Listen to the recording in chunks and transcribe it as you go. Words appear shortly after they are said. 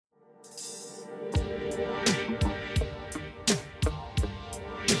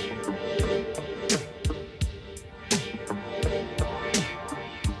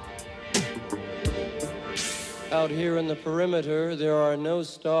Out here in the perimeter, there are no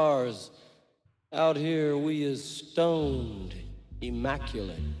stars. Out here, we is stoned,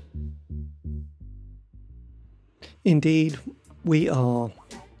 immaculate. Indeed, we are.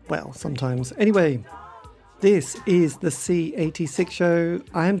 Well, sometimes. Anyway, this is the C86 show.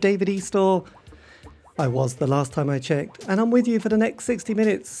 I am David Eastaugh. I was the last time I checked, and I'm with you for the next 60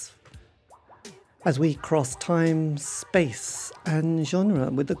 minutes as we cross time, space, and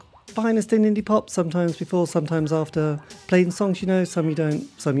genre with the finest in indie pop, sometimes before, sometimes after, playing songs you know, some you don't,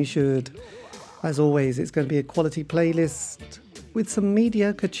 some you should. As always, it's going to be a quality playlist with some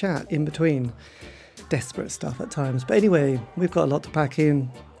mediocre chat in between. Desperate stuff at times. But anyway, we've got a lot to pack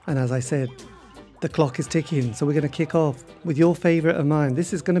in, and as I said, the clock is ticking, so we're going to kick off with your favourite of mine.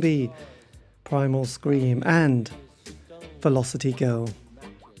 This is going to be Primal Scream and Velocity Girl.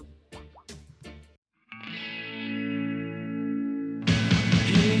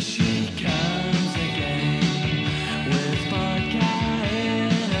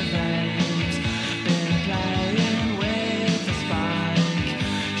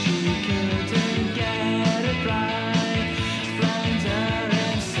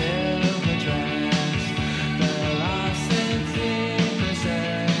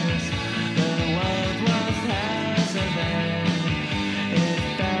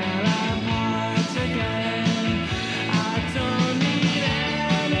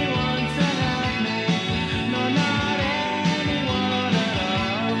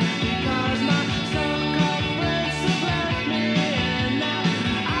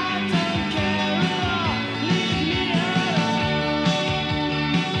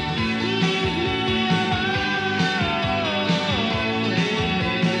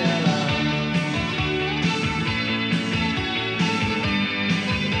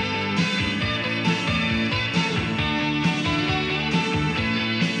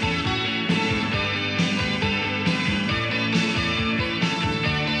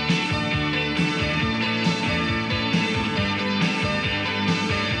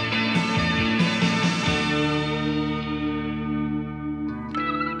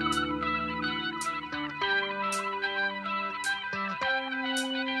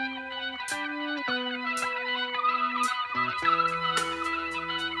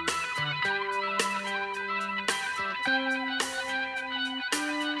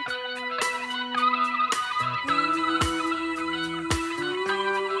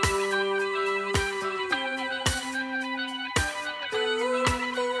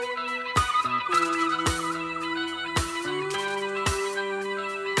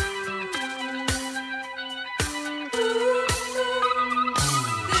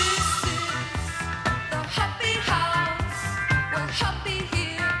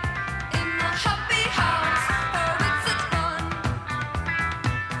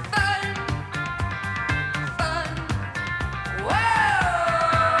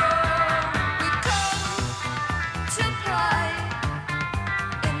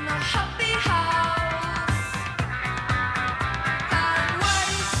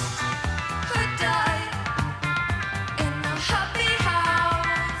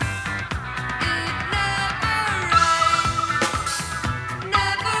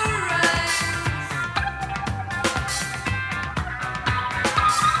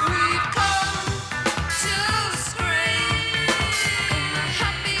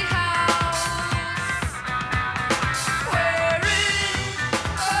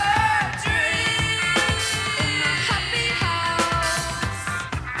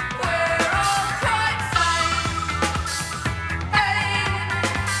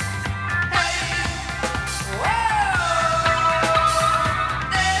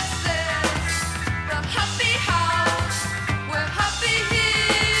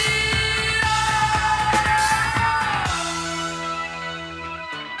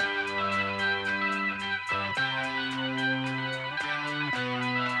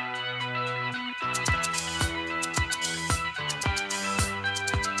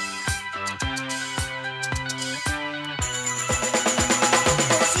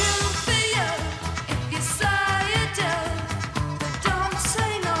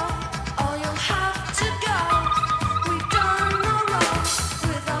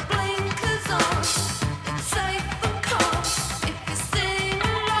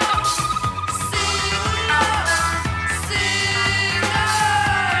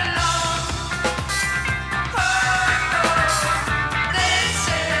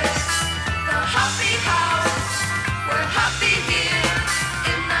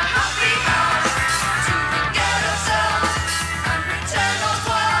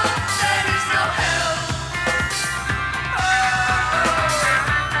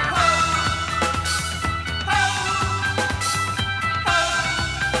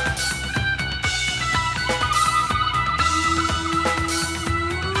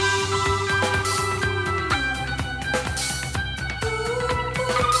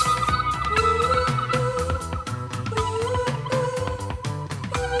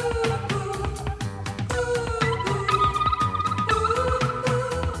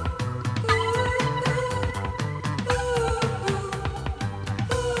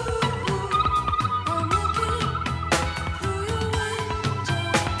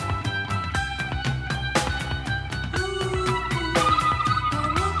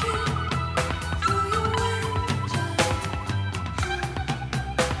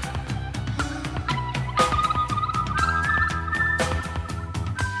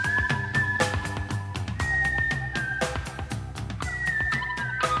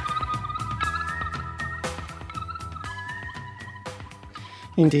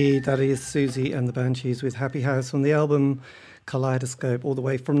 Indeed, that is Susie and the Banshees with Happy House from the album Kaleidoscope, all the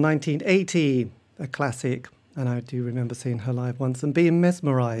way from 1980, a classic. And I do remember seeing her live once and being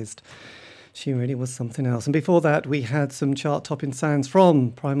mesmerised. She really was something else. And before that, we had some chart-topping sounds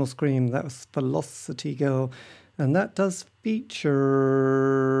from Primal Scream. That was Velocity Girl. And that does feature,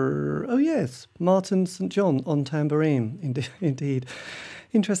 oh yes, Martin St. John on tambourine, indeed.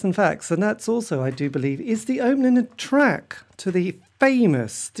 Interesting facts. And that's also, I do believe, is the opening track to the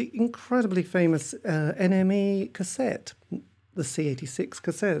incredibly famous NME cassette, the C86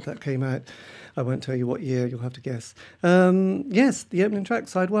 cassette that came out. I won't tell you what year, you'll have to guess. Yes, the opening track,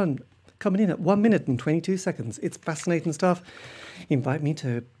 side one, coming in at 1 minute and 22 seconds. It's fascinating stuff. Invite me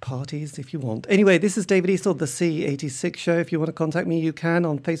to parties if you want. Anyway, this is David Eastaugh, the C86 Show. If you want to contact me, you can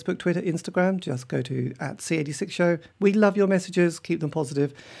on Facebook, Twitter, Instagram. Just go to @C86 Show. We love your messages. Keep them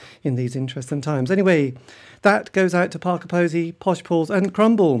positive in these interesting times. Anyway, that goes out to Parker Posey, Posh Pauls and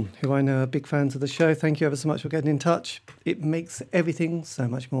Crumble, who I know are big fans of the show. Thank you ever so much for getting in touch. It makes everything so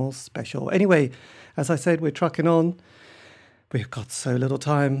much more special. Anyway, as I said, we're trucking on. We've got so little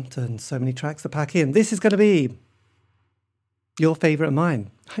time and so many tracks to pack in. This is going to be your favourite of mine.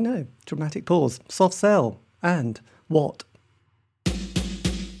 I know, dramatic pause. Soft Cell and What?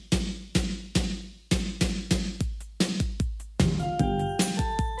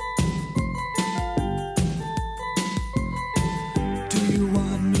 Do you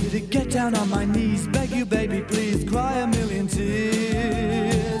want me to get down on my knees, beg you, baby, please, cry a million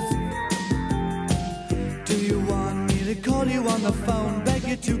tears? Do you want me to call you on the phone, beg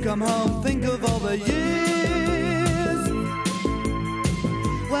you to come home, think of all the years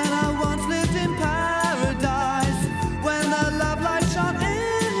when I once lived in paradise, when the love light shone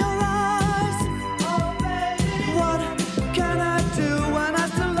in your eyes? Oh baby, what can I do when I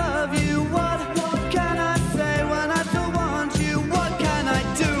still love you? What can I say when I still want you? What can I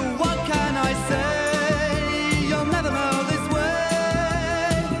do? What can I say? You'll never know this way.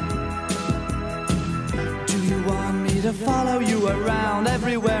 Do you want me to follow you around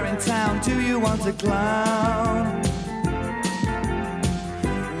everywhere in town? Do you want to clown?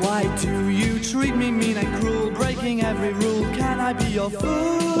 Why do you treat me mean and cruel, breaking every rule? Can I be your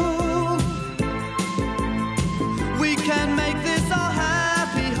fool? We can make this our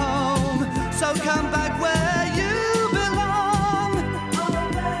happy home, so come back where you belong.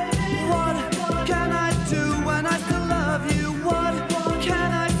 What can I do when I still love you? What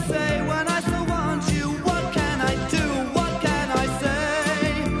can I say when I still want you? What can I do? What can I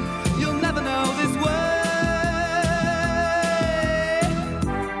say? You'll never know this way.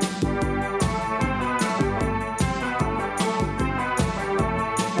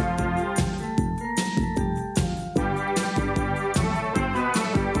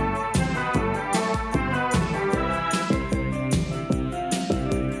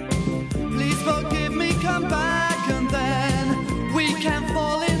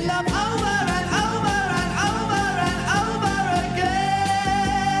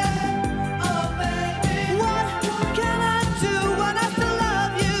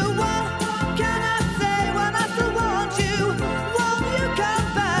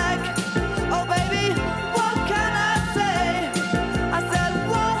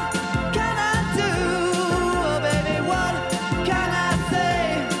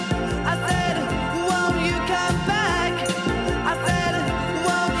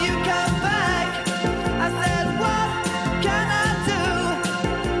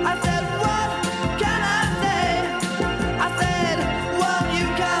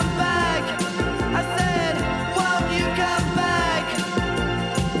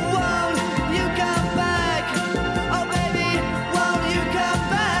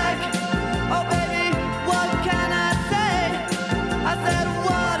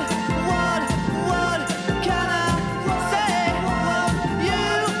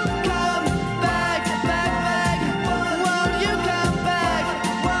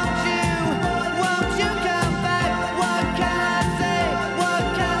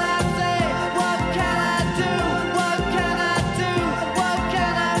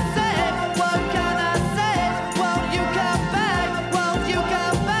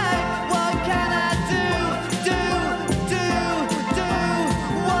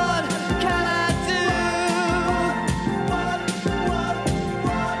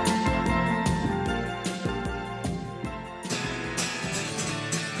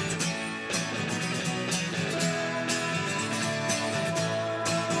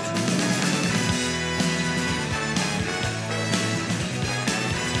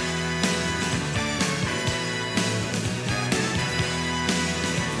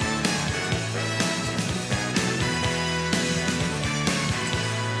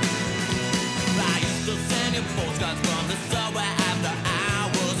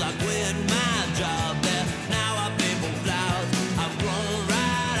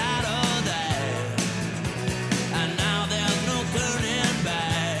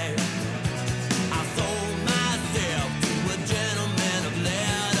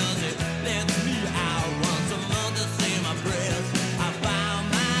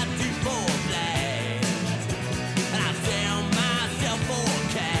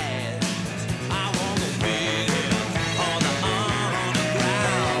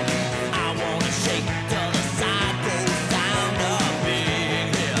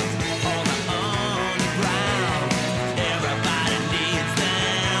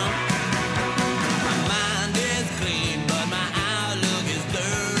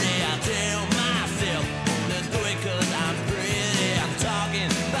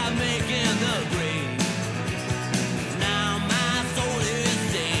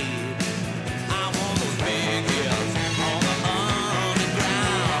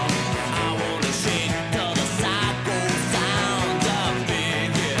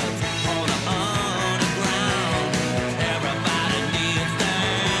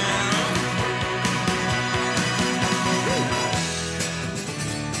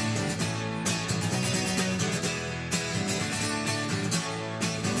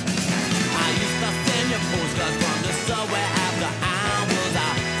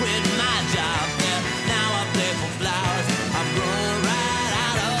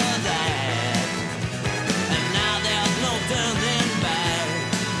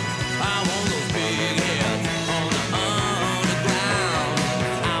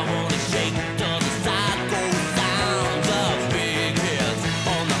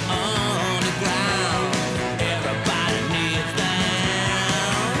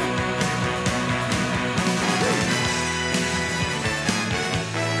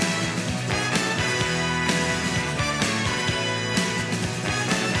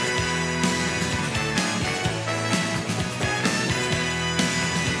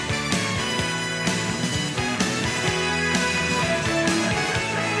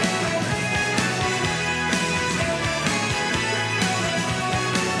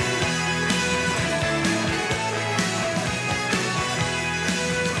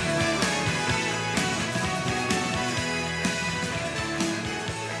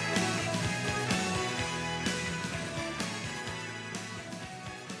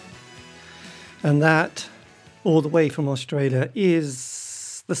 And that, all the way from Australia,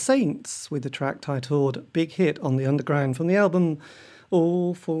 is The Saints with the track titled Big Hit on the Underground from the album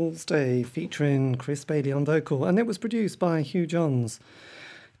All Fool's Day, featuring Chris Bailey on vocal. And it was produced by Hugh Johns,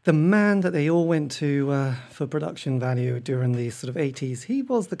 the man that they all went to for production value during the sort of 80s. He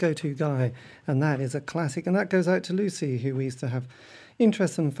was the go-to guy, and that is a classic. And that goes out to Lucy, who we used to have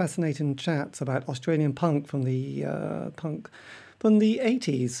interesting and fascinating chats about Australian punk from the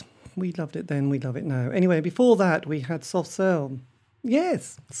 80s. We loved it then, we love it now. Anyway, before that, we had Soft Cell.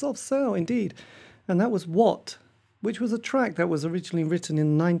 Yes, Soft Cell, indeed. And that was What, which was a track that was originally written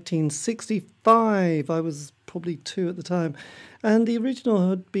in 1965. I was probably 2 at the time. And the original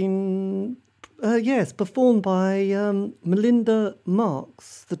had been, performed by Melinda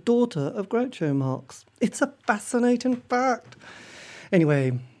Marx, the daughter of Groucho Marx. It's a fascinating fact.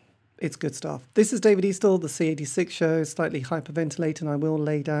 Anyway, it's good stuff. This is David Eastaugh, the C86 show, slightly hyperventilating. I will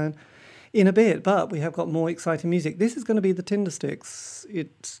lay down in a bit, but we have got more exciting music. This is going to be the Tindersticks.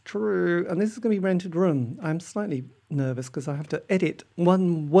 It's true. And this is going to be Rented Room. I'm slightly nervous because I have to edit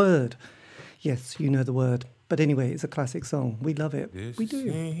one word. Yes, you know the word. But anyway, it's a classic song. We love it. We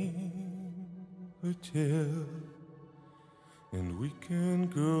do. Hotel, and we can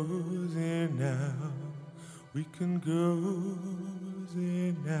go there now. We can go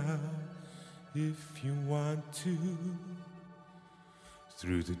there now if you want to.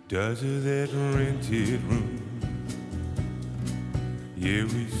 Through the doors of that rented room, yeah,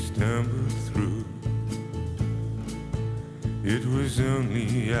 we stumbled through. It was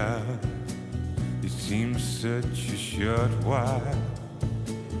only hours, it seemed such a short while.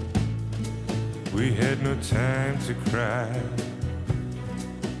 We had no time to cry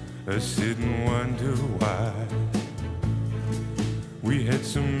or sit and wonder why. We had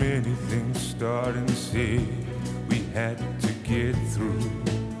so many things start and say we had to get through.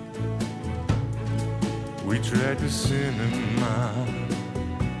 We tried to cinema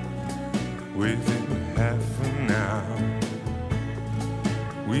within half an hour.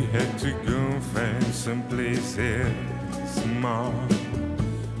 We had to go and find someplace else more,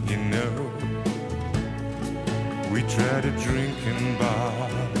 you know. We tried a drinking bar.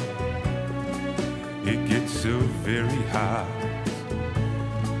 It gets so very hot,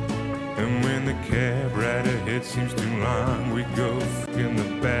 and when the cab ride ahead seems too long, we go in the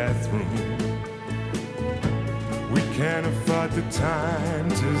bathroom. We can't afford the time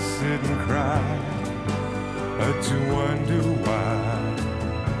to sit and cry or to wonder why.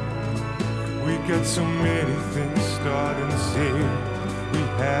 We got so many things start and say we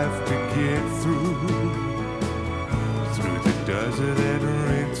have to get through the doors of that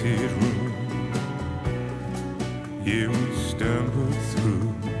rented room. Yeah, we stumbled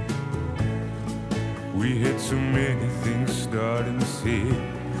through. We had so many things start and say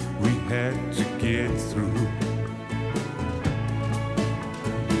we had to get through.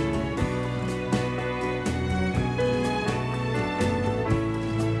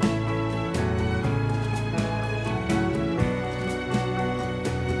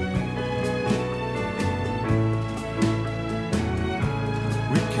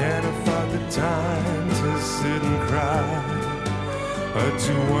 Time to sit and cry or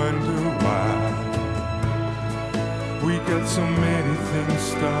to wonder why. We got so many things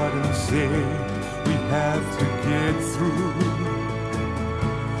start and say we have to get through.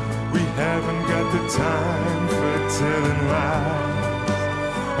 We haven't got the time for telling lies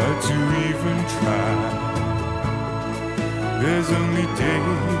or to even try. There's only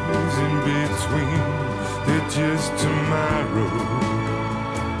days in between, they're just tomorrow.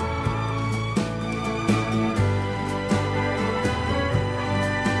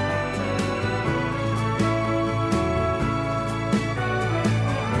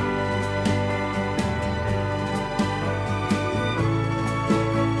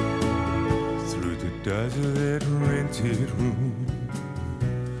 That rented room,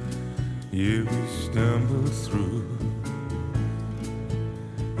 yeah, we stumbled through.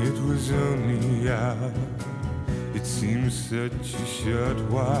 It was only hours, it seems such a short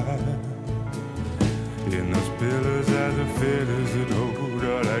while. And those pillars are the feathers that hold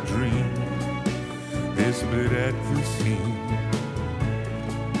all our dreams. They split at the seam.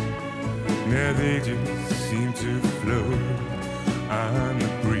 Now they just seem to float on the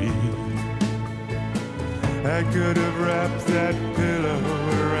breeze. I could have wrapped that pillow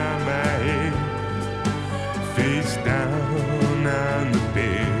around my head, face down on the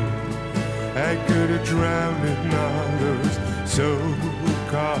bed. I could have drowned in all those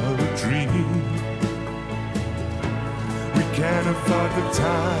so-called dreams. We can't afford the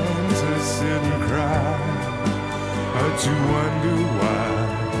time to sit and cry or to wonder why.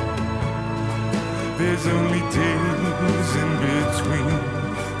 There's only days in between,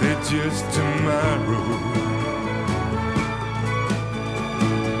 they're just tomorrow.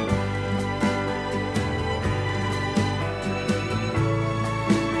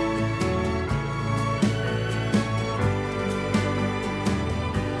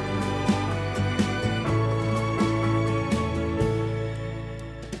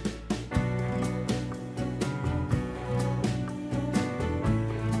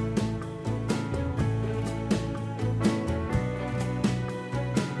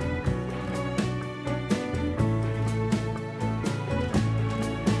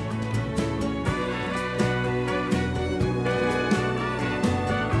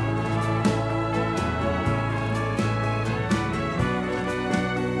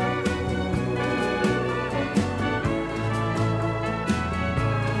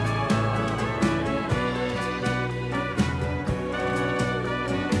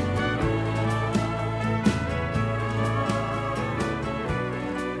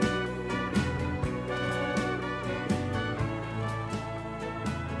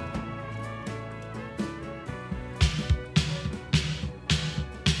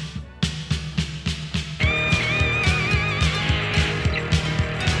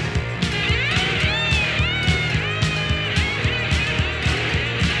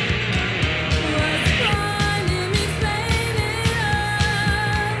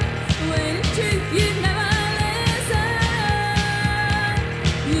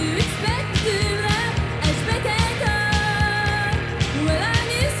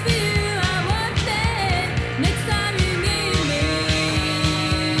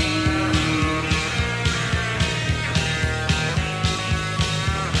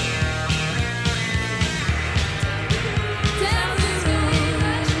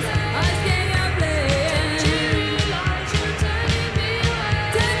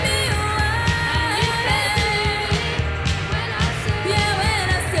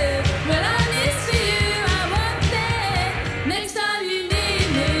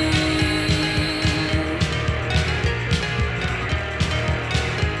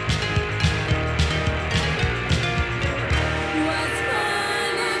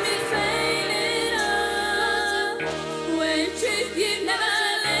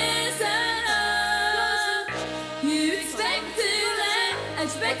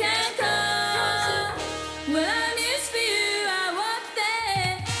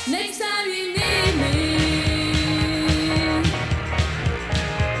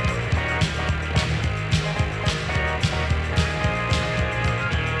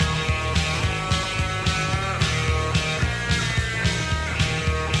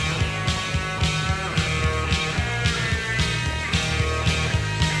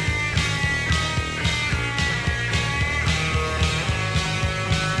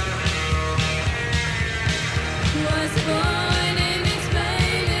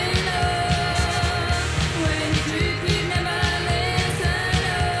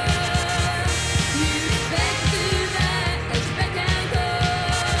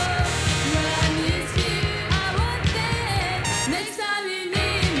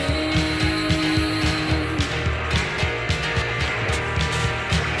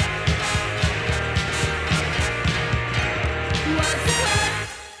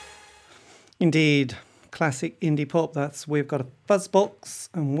 Indeed, classic indie pop. We've got a Fuzzbox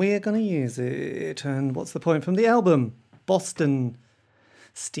and we're going to use it. And what's the point? From the album Boston,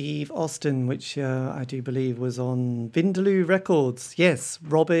 Steve Austin, which I do believe was on Vindaloo Records. Yes,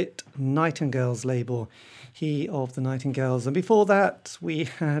 Robert Nightingale's label. He of the Nightingales. And before that, we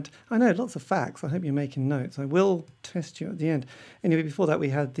had, I know, lots of facts. I hope you're making notes. I will test you at the end. Anyway, before that, we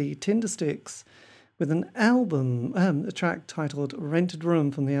had the Tindersticks with an album, a track titled Rented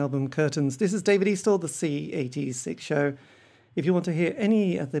Room from the album Curtains. This is David Eastaugh, the C86 Show. If you want to hear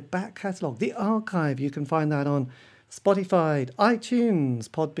any of the back catalogue, the archive, you can find that on Spotify, iTunes,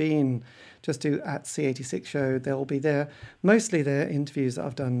 Podbean. Just do at C86 Show. They'll be there. Mostly they're interviews that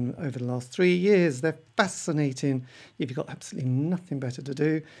I've done over the last 3 years. They're fascinating. If you've got absolutely nothing better to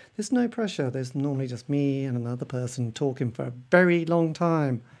do, there's no pressure. There's normally just me and another person talking for a very long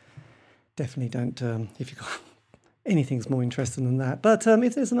time. Definitely don't, if you've got anything's more interesting than that. But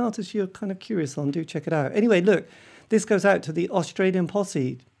if there's an artist you're kind of curious on, do check it out. Anyway, look, this goes out to the Australian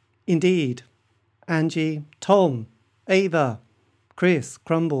posse. Indeed. Angie, Tom, Ava, Chris,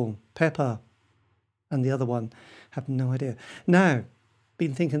 Crumble, Pepper, and the other one. Have no idea. Now,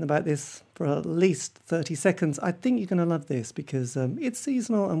 been thinking about this for at least 30 seconds. I think you're going to love this because it's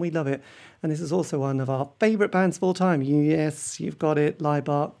seasonal and we love it. And this is also one of our favourite bands of all time. Yes, you've got it.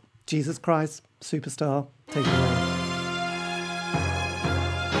 Liebach, Jesus Christ, Superstar. Take it away.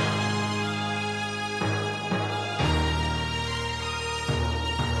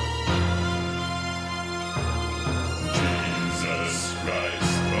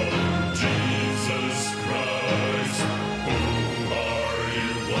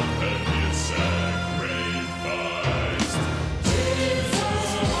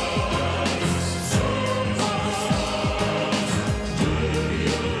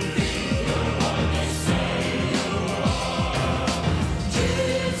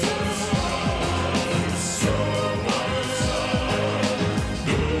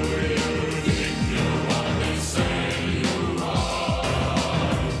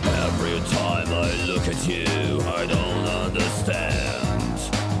 Every time I look at you, I don't understand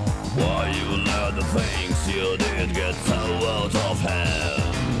why you let the things you did get so out of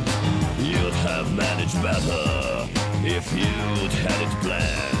hand. You'd have managed better if you'd had it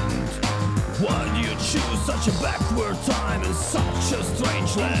planned. Why do you choose such a backward time in such a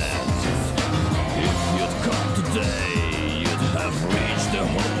strange land? If you'd come today, you'd have reached the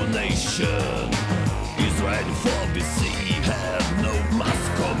whole nation. Israel for BC had no mass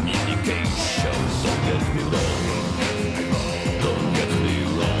communication. Don't get me wrong. Don't get me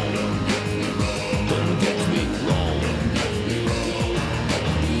wrong. Don't get me wrong.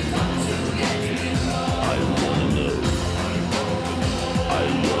 I wanna know. I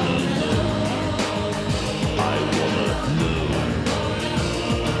wanna know. I wanna know.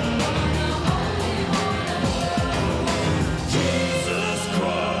 Jesus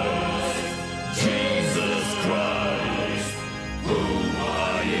Christ. Jesus Christ. Who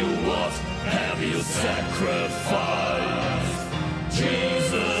are you? What have you sacrificed?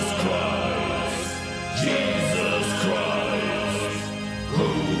 Jesus Christ. Jesus Christ.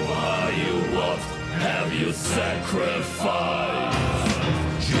 Who are you? What have you sacrificed?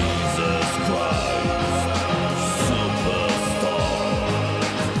 Jesus Christ. Superstar.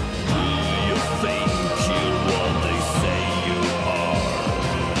 Do you think you're what they say you are?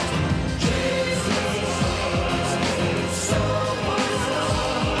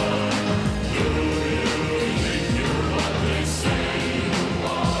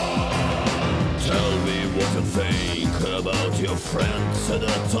 Tell me what you think about your friends at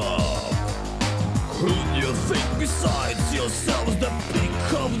the top. Who do you think besides yourselves the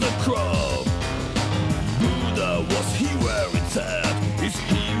pick of the crop? Buddha, was he where it's at? Is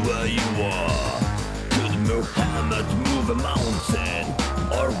he where you are? Could Muhammad move a mountain?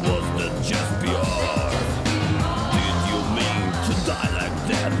 Or was that just PR? Did you mean to die like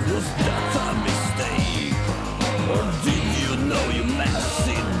that? Was that a mistake? Or did you know you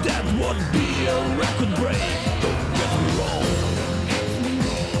messy? That would be a record break. Don't get me wrong.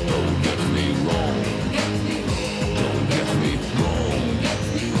 Don't get me wrong. Don't get me wrong.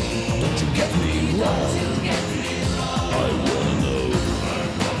 Don't you get me wrong. I wanna know.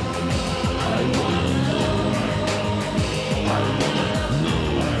 I wanna know. I wanna know.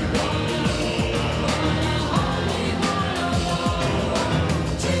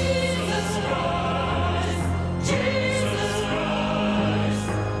 Jesus Christ.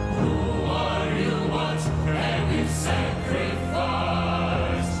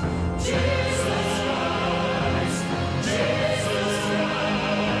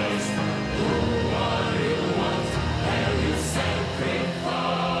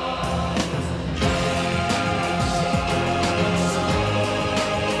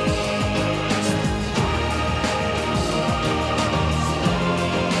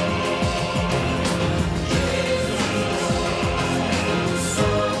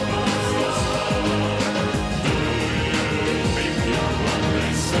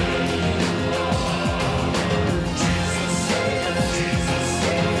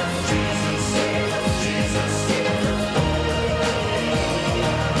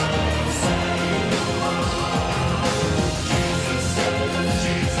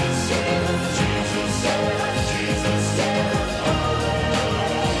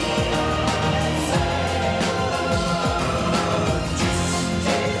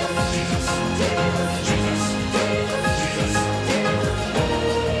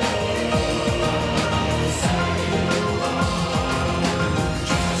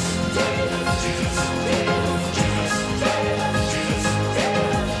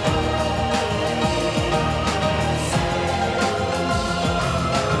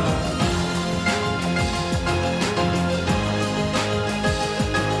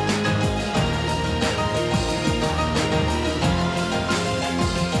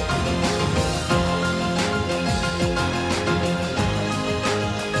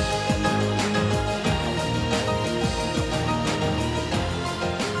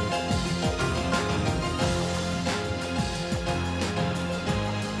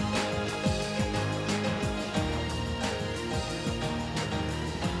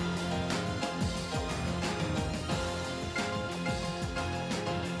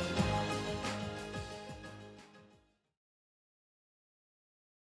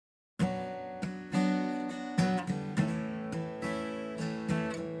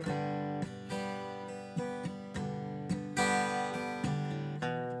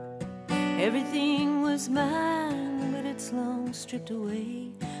 Everything was mine, but it's long stripped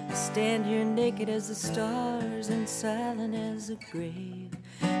away. I stand here naked as the stars and silent as the grave.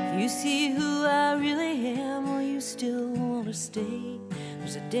 If you see who I really am, will you still want to stay?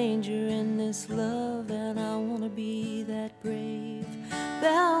 There's a danger in this love, and I want to be that brave.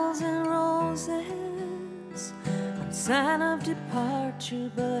 Bells and roses, a sign of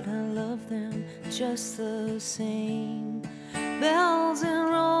departure, but I love them just the same. Bells and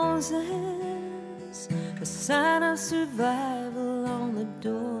roses, a sign of survival on the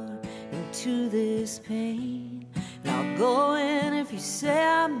door into this pain. And I'll go in if you say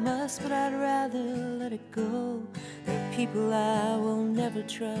I must, but I'd rather let it go. There are people I will never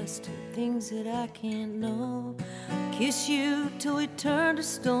trust, and things that I can't know. I'll kiss you till we turn to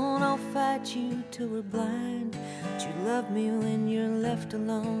stone, I'll fight you till we're blind. But you love me when you're left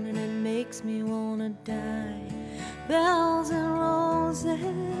alone, and it makes me wanna die. Bells and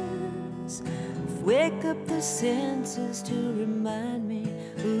roses, wake up the senses to remind me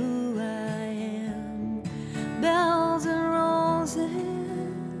who I am. Bells and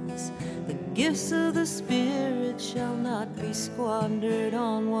roses, the gifts of the Spirit shall not be squandered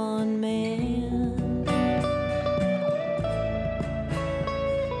on one man.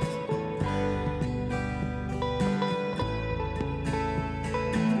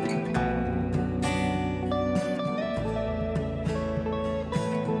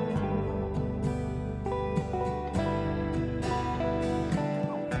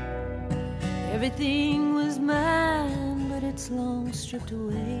 Everything was mine, but it's long stripped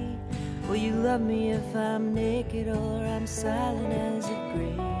away. Will you love me if I'm naked or I'm silent as a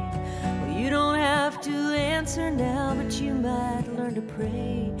grave? Well, you don't have to answer now, but you might learn to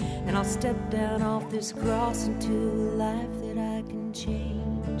pray. And I'll step down off this cross into a life that I can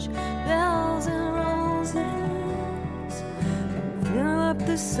change. Bells and roses, fill up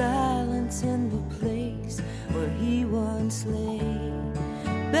the silence in the place where he once lay.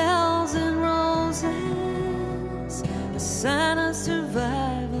 Bells and roses, a sign of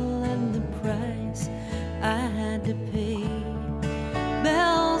survival and the price I had to pay.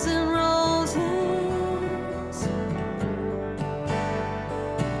 Bells and roses,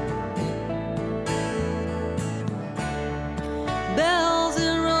 bells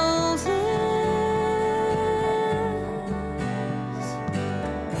and roses,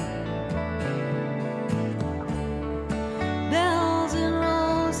 bells and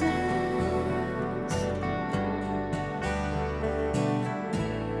roses.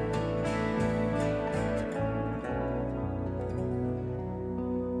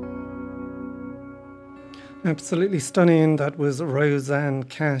 Absolutely stunning. That was Rosanne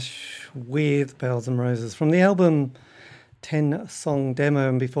Cash with Bells and Roses from the album 10-song demo.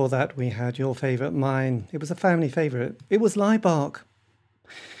 And before that, we had your favourite, mine. It was a family favourite. It was Libark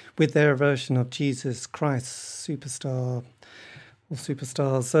with their version of Jesus Christ Superstar or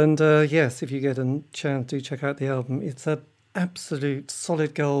Superstars. And yes, if you get a chance, do check out the album. It's an absolute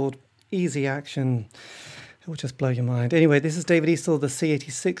solid gold, easy action. It will just blow your mind. Anyway, this is David Eastaugh, the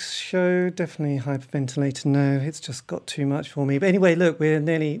C86 show. Definitely hyperventilating now. It's just got too much for me. But anyway, look, we're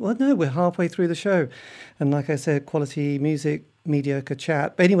halfway through the show. And like I said, quality music, mediocre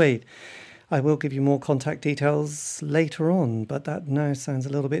chat. But anyway, I will give you more contact details later on. But that now sounds a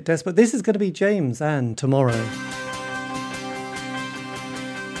little bit desperate. This is going to be James and Tomorrow.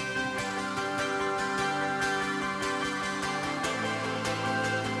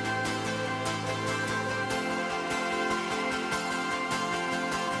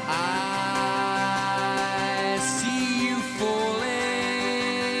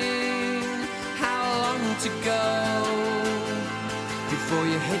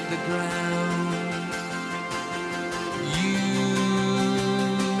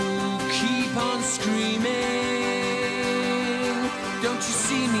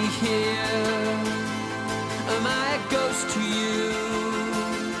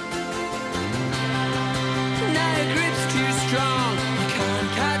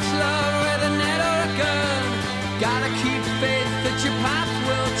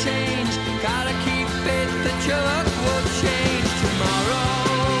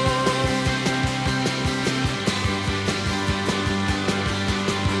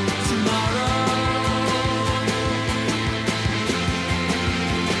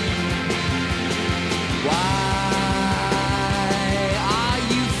 Why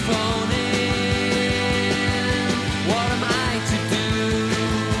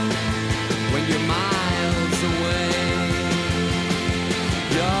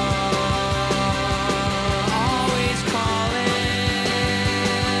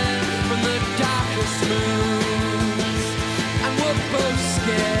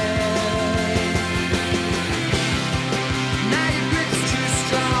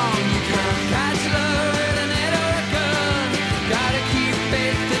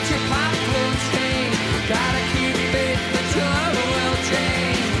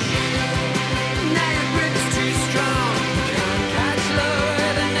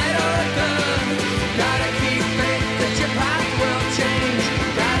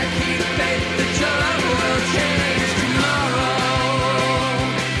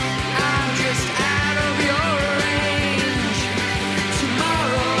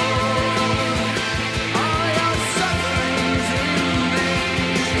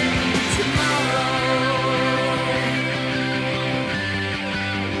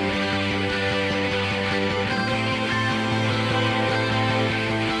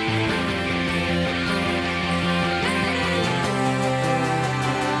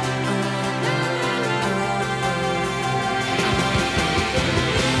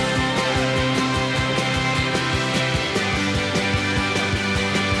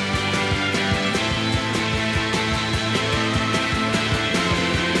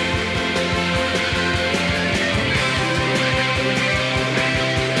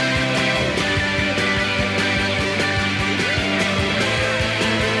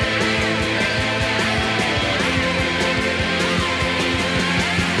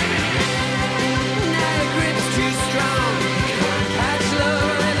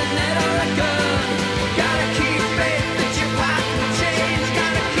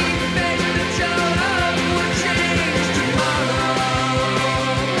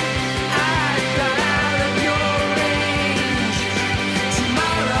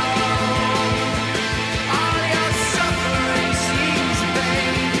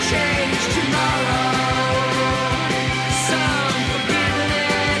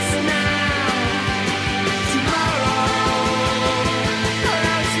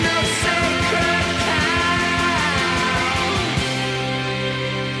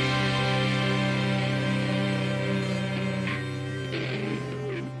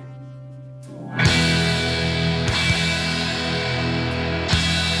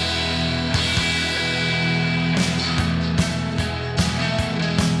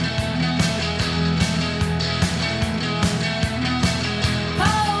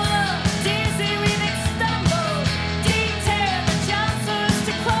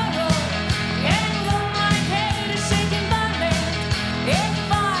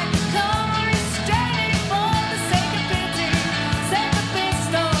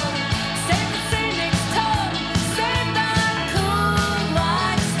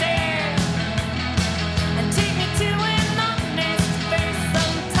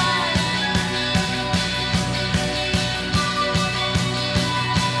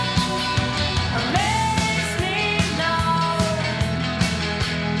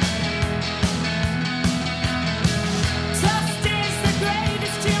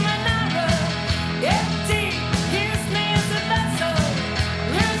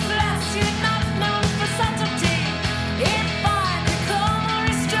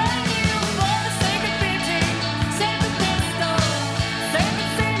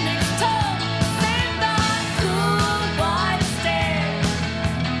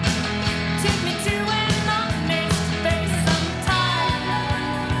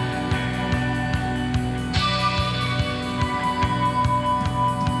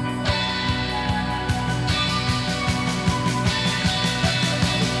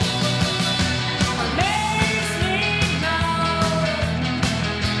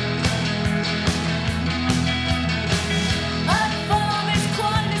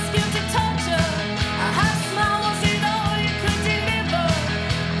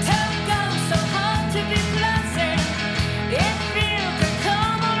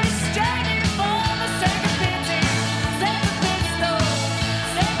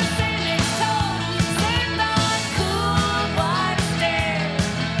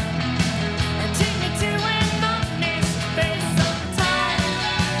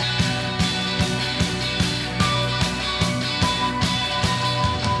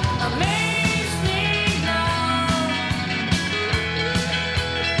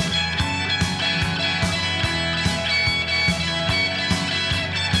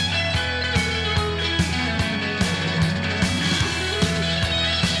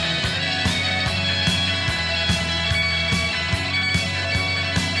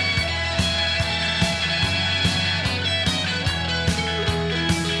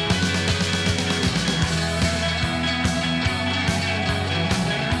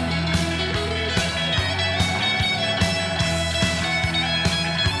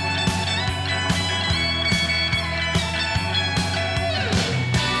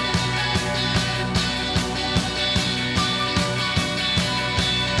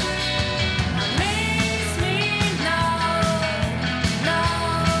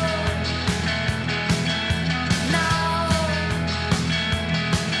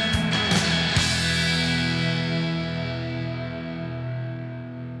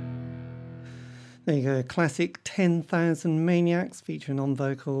There you go, classic 10,000 Maniacs featuring on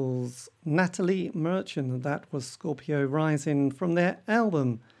vocals Natalie Merchant. That was Scorpio Rising from their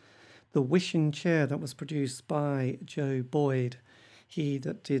album The Wishing Chair, that was produced by Joe Boyd. He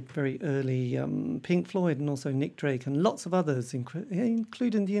that did very early Pink Floyd and also Nick Drake and lots of others,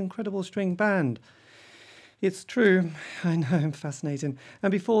 including the Incredible String Band. It's true, I know, fascinating.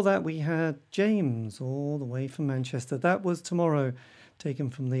 And before that we had James, all the way from Manchester. That was Tomorrow,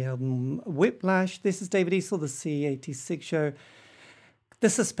 taken from the album Whiplash. This is David Eastaugh, the C86 show. The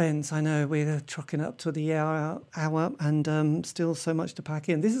suspense, I know, we're trucking up to the hour and still so much to pack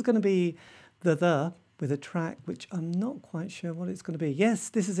in. This is going to be the with a track which I'm not quite sure what it's going to be. Yes,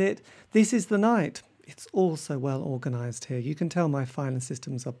 this is it. This is the night. It's all so well organised here. You can tell my filing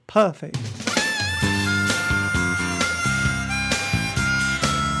systems are perfect.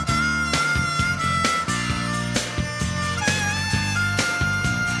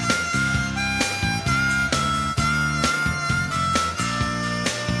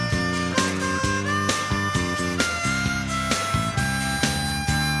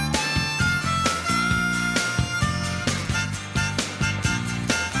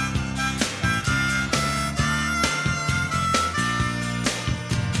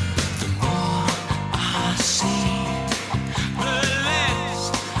 Oh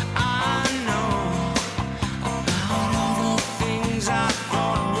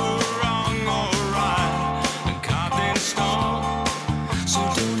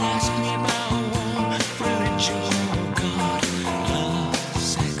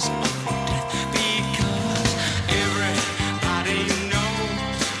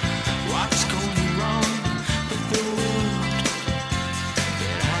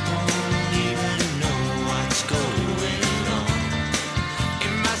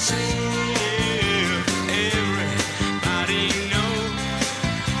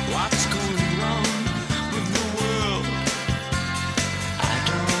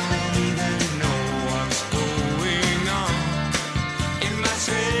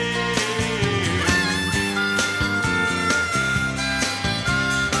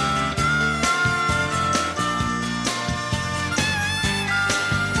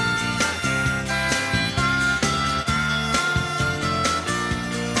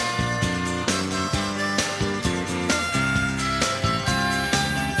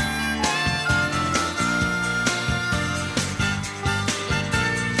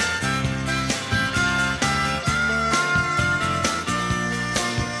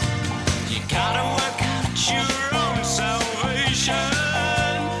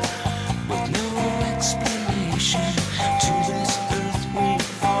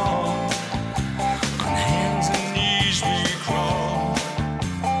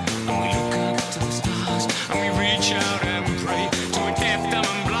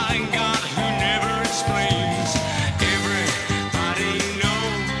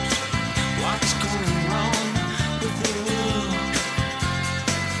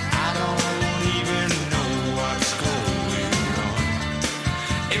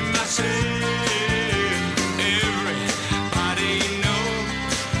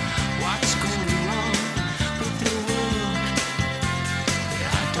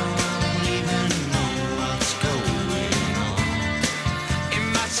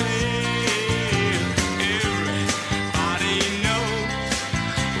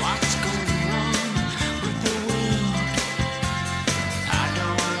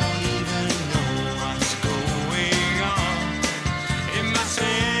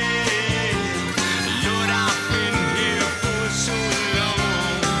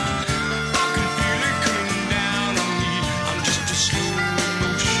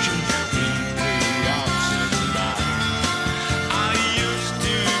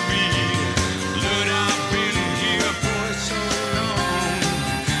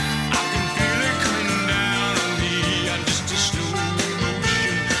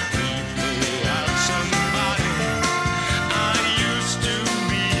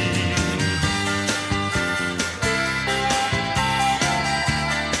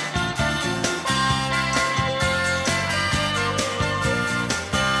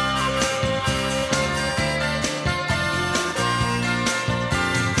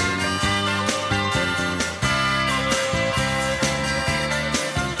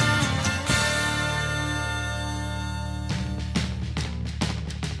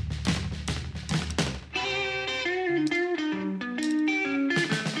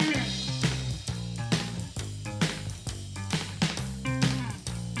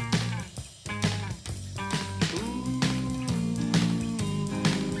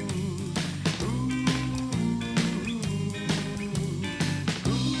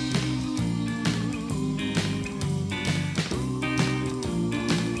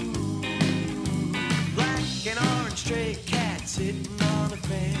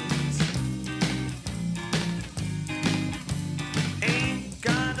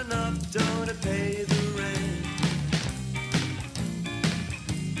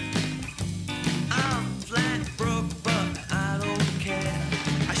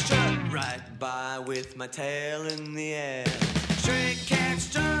with my tail in the air. Stray cat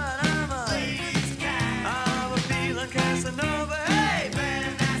strut, I'm a feeling Casanova. Hey,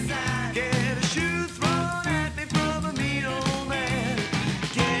 man, get a shoe thrown at me from a mean old man.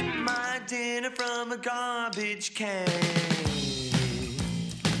 Get my dinner from a garbage can.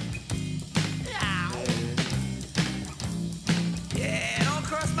 Yeah, don't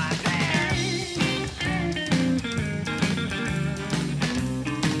cross my path.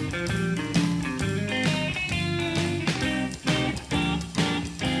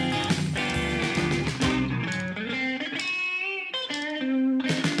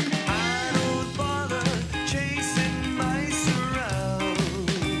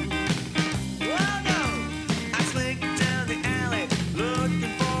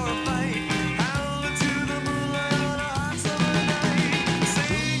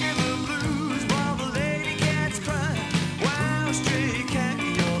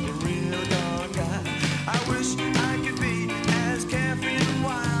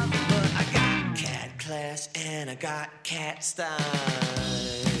 And I got cat style.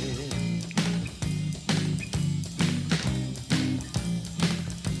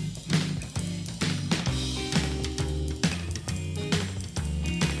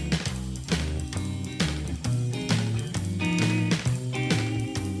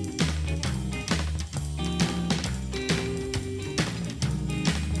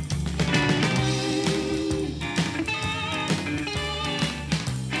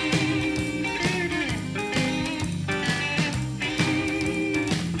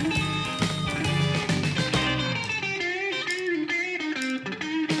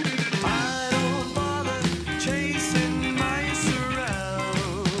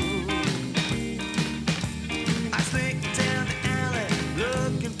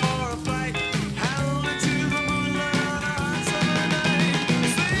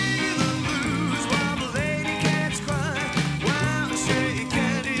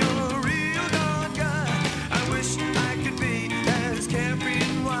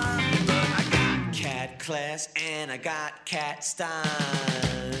 And I got cat style.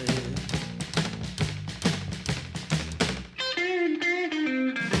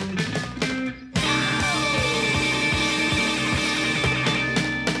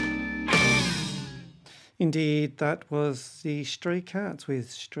 Indeed, that was the Stray Cats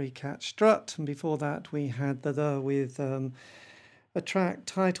with Stray Cat Strut, and before that we had the with a track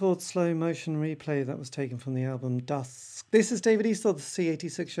titled Slow Motion Replay that was taken from the album Dusk. This is David Eastaugh, the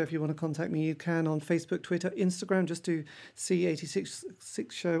C86 Show. If you want to contact me, you can on Facebook, Twitter, Instagram. Just do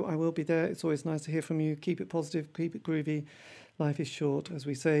C86 Show. I will be there. It's always nice to hear from you. Keep it positive, keep it groovy. Life is short, as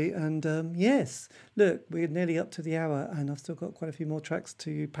we say. And yes, look, we're nearly up to the hour and I've still got quite a few more tracks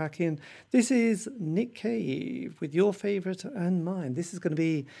to pack in. This is Nick Cave with your favourite and mine. This is going to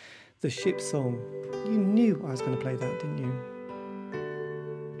be the Ship Song. You knew I was going to play that, didn't you?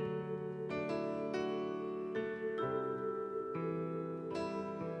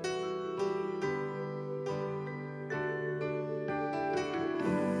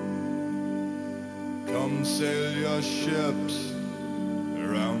 Come sail your ships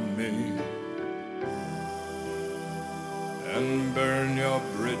around me and burn your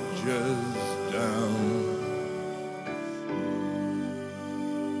bridges down.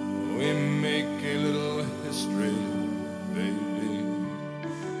 We make a little history, baby,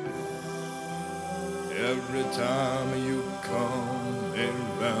 every time you come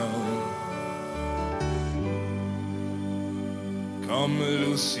around. Come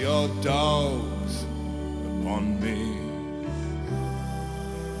loose your dogs on me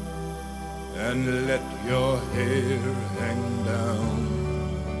and let your hair hang down.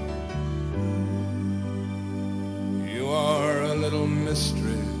 You are a little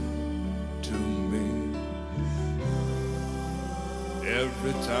mystery to me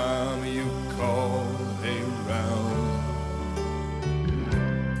every time you call around.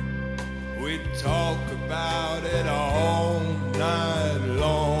 We talk about it all night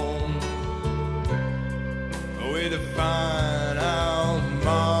long. We define our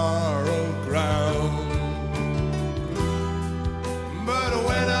moral ground. But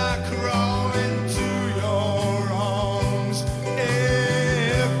when I crawl into your arms,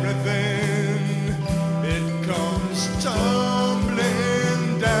 everything, it comes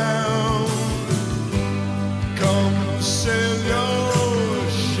tumbling down. Come sail your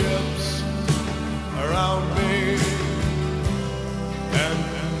ships around me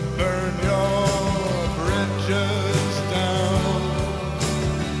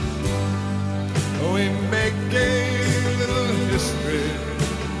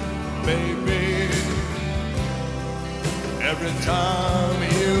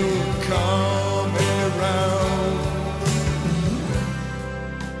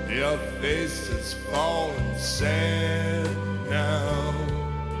Your face is falling sad now.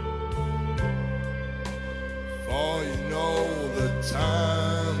 For you know the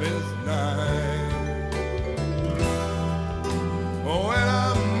time is nigh when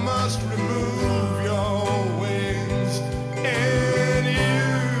I must remove your wings, and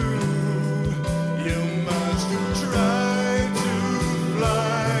you must try to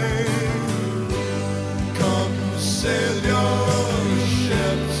fly. Come sail your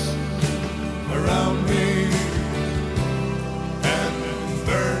ships around me and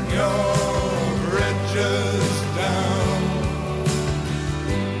burn your bridges down.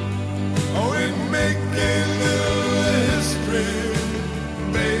 Oh, we make a little history,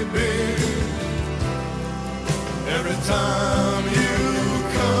 baby, every time you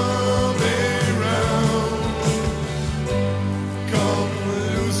come around. Come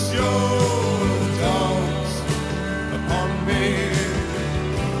loose your dogs upon me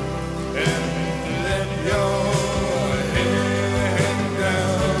and let your head hang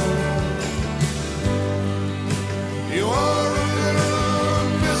down. You are a little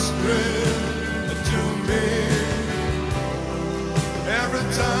mystery to me. Every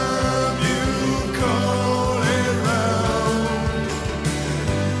time you call it round,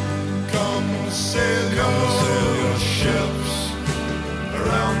 come sail your ships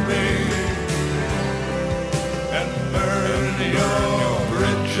around me and burn your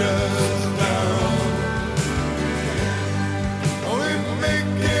bridges down. Oh, we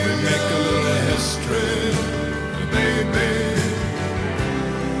make a little history, baby,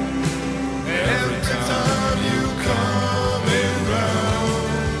 every time you come around.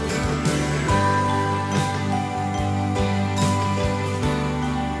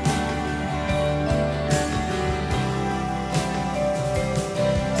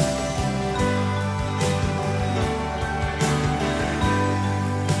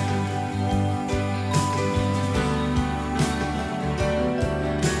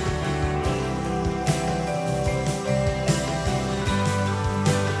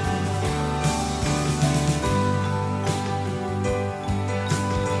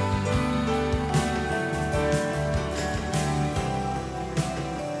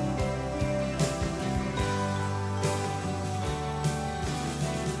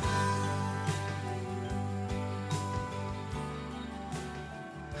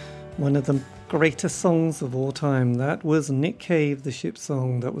 One of the greatest songs of all time. That was Nick Cave, the Ship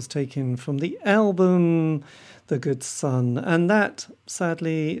Song, that was taken from the album The Good Son. And that,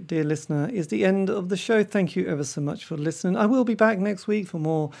 sadly, dear listener, is the end of the show. Thank you ever so much for listening. I will be back next week for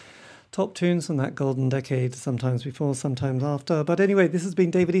more top tunes from that golden decade, sometimes before, sometimes after. But anyway, this has been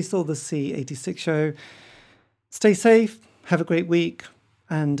David Eastaugh, the C86 Show. Stay safe, have a great week,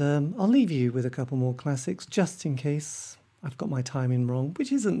 and I'll leave you with a couple more classics just in case I've got my timing wrong,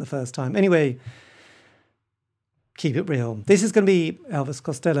 which isn't the first time. Anyway, keep it real. This is going to be Elvis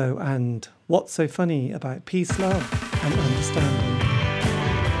Costello and What's So Funny About Peace, Love and Understanding.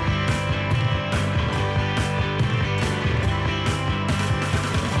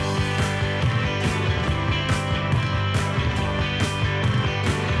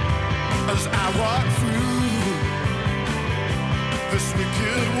 As I walk through this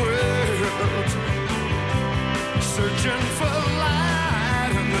wicked world, searching for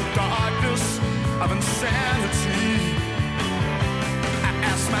light in the darkness of insanity, I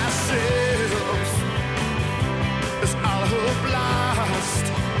ask myself, is all hope lost?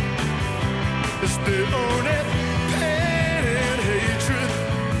 Is there only pain and hatred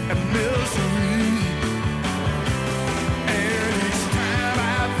and misery? And each time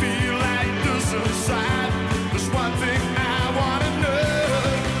I feel like this inside, there's one thing I want to know.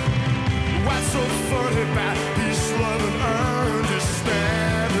 What's so funny about peace, love, and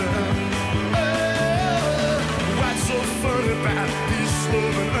understanding? Oh, what's so funny about peace,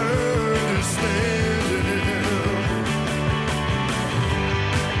 love, and understanding?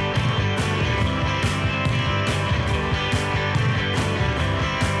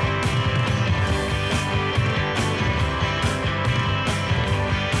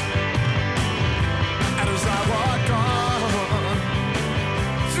 And as I walk on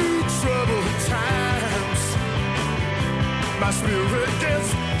through troubled times, my spirit gets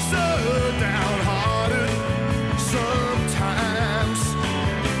so downhearted sometimes.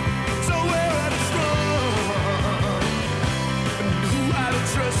 So where I'd strong and who I'd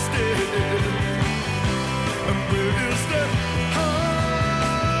trusted, and where is the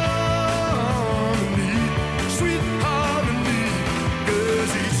harmony, sweet harmony?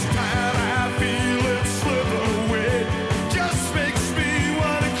 'Cause each time I feel it slip away, just makes me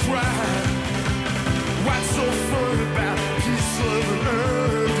wanna cry. What's so fun about peace, love, and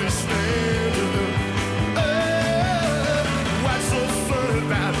understanding?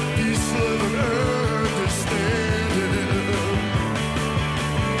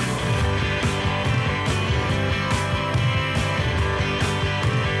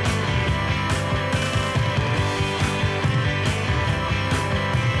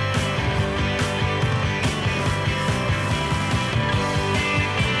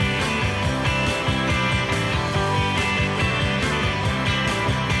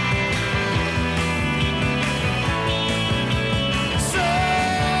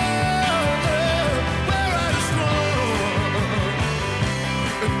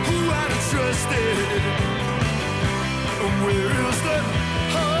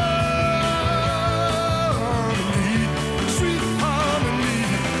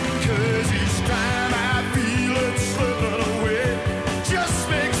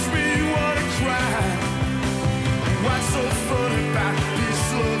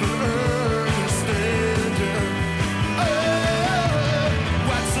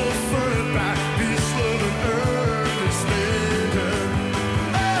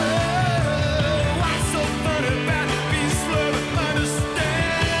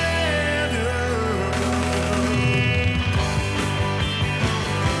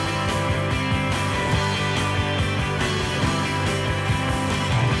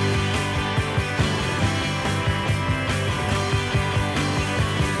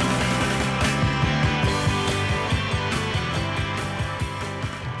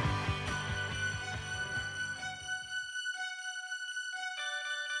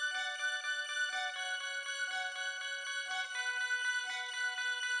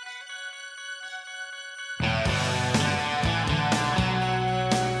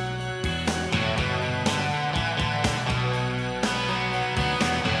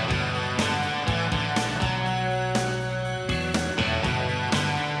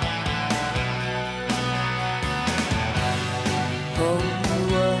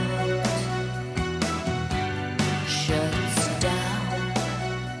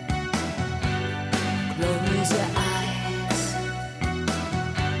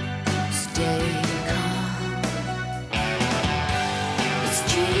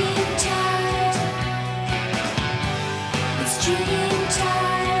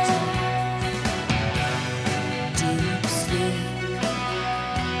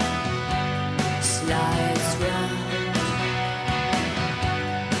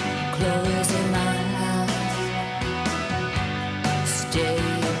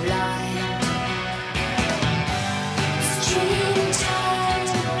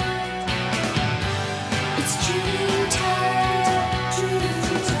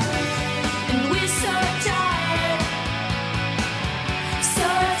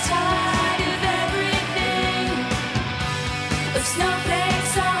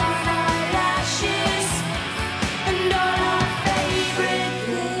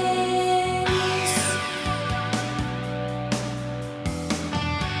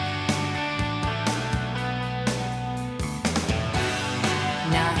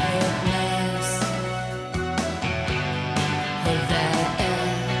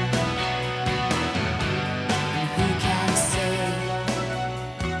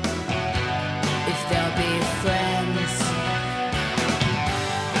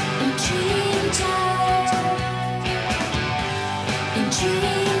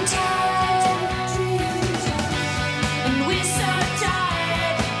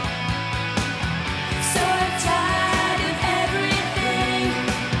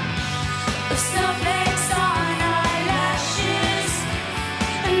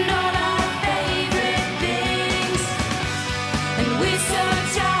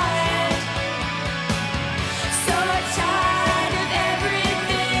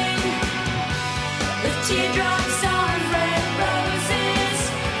 Teardrops on red roses,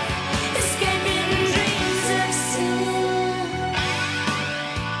 escaping dreams of sin.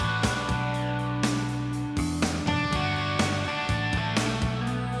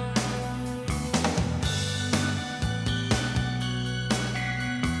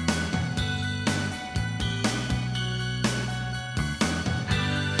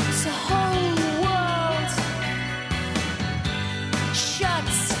 The whole world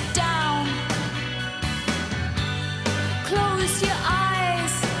shuts down. Close your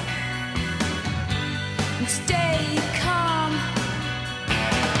eyes and stay